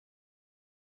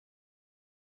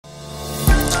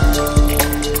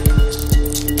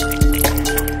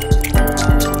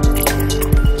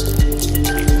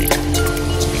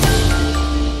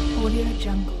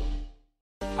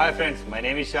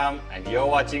name is Shyam and you are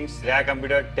watching Shreya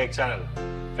Computer Tech Channel.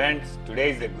 Friends, today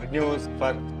is the good news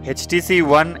for HTC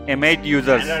One M8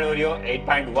 users. Android Oreo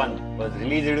 8.1 was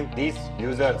released to these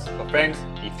users. So friends,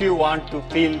 if you want to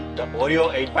feel the Oreo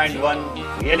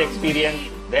 8.1 real experience,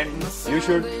 then you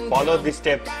should follow these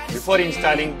steps. Before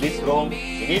installing this ROM,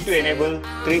 you need to enable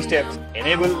 3 steps.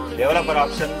 Enable developer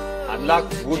option, unlock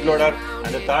bootloader,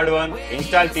 and the third one,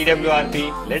 install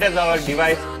TWRP. Let us our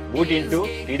device boot into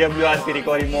TWRP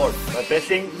recovery mode by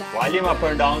pressing volume up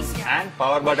and down and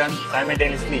power button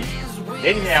simultaneously.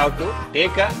 Then we have to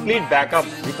take a complete backup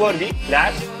before we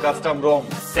flash custom ROM.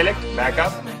 Select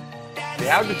backup. We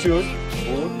have to choose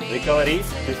boot, recovery,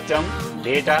 system,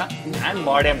 data and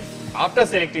modem. After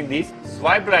selecting these,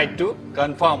 swipe right to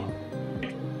confirm.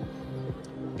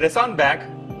 Press on back.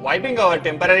 Wiping our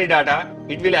temporary data,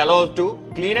 it will allow us to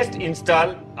cleanest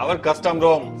install our custom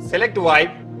ROM. Select wipe,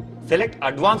 select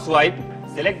advanced wipe,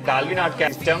 select Dalvin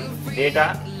Hardcast system,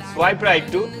 data, swipe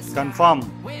right to confirm.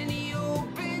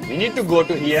 We need to go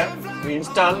to here to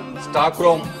install stock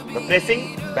ROM. By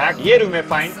pressing back, here you may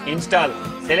find install.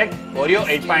 Select Oreo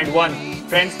 8.1.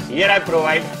 Friends, here I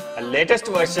provide a latest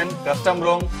version custom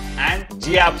ROM and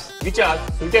G-apps which are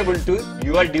suitable to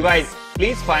your device.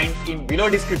 Please find in below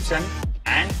description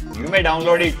and you may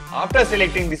download it. After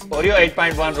selecting this Oreo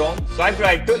 8.1 ROM, swipe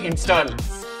right to install.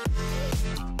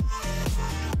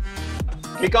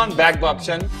 Click on back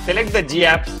option, select the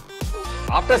G-apps.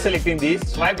 After selecting these,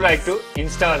 swipe right to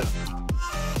install.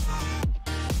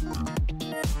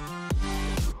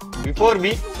 Before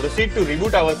we proceed to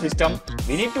reboot our system,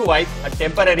 we need to wipe a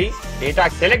temporary data.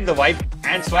 Select the wipe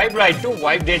and swipe right to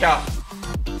wipe data.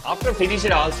 After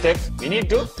finishing all steps, we need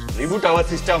to reboot our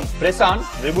system. Press on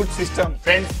reboot system.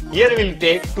 Friends, here will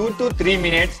take 2 to 3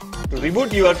 minutes to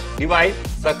reboot your device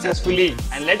successfully.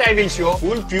 And let I will show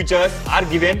cool features are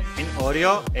given in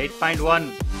Oreo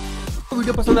 8.1.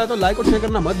 Video पसंद आया तो like और share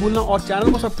करना मत भूलना और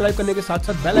channel को subscribe करने के साथ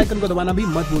साथ बेल आइकन को दबाना भी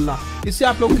मत भूलना। इससे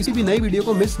आप लोग किसी भी नई वीडियो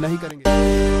को मिस नहीं करेंगे।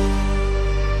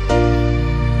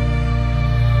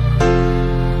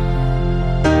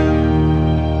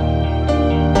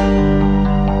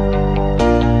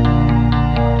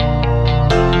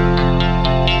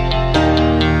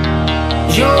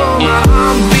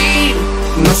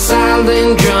 My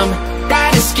silent drum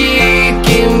that is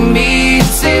kicking me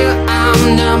till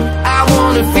I'm numb. I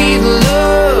wanna feel the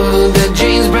love that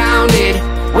James Brown did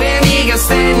when he got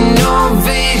standing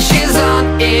ovations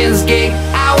on his gig.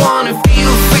 I wanna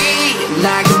feel free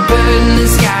like a bird in the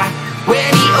sky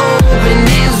when he opened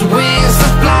his wings to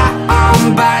fly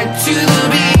on by to the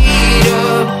beat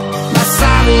of my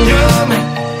silent drum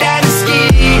that is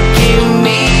kicking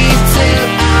me till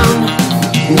I'm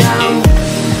numb.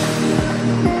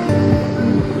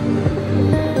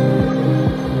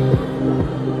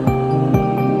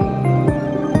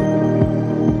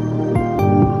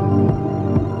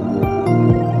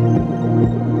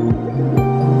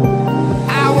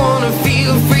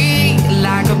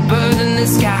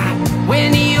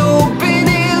 When he opened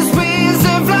his wings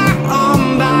to fly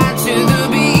on by to the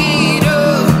beat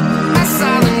of my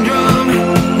silent drum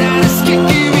that is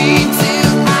kicking me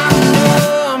till I'm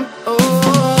numb.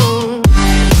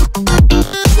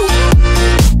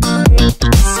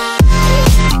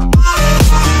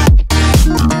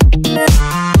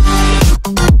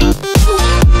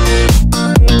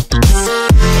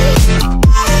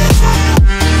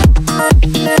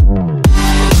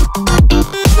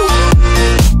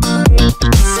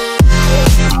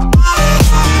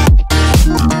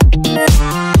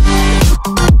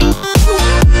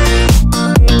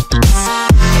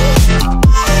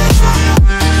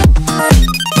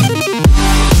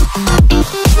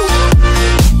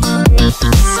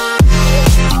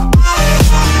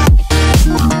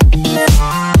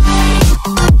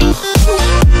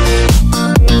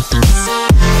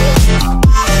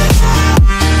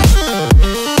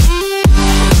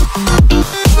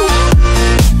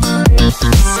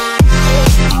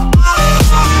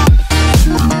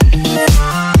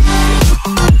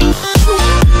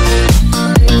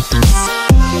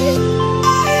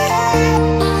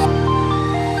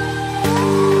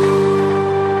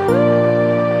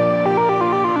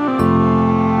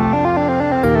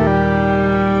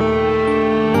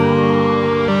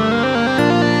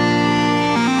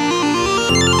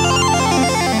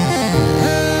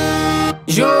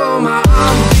 You're my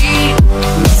heartbeat,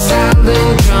 my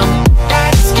silent drum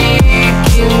that's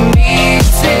kicking me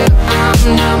till I'm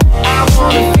numb. I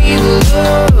wanna feel the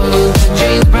love that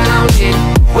James Brown did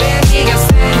when he got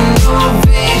standing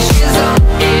ovations on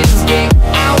his gig.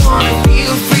 I wanna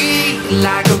feel free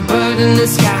like a bird in the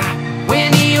sky.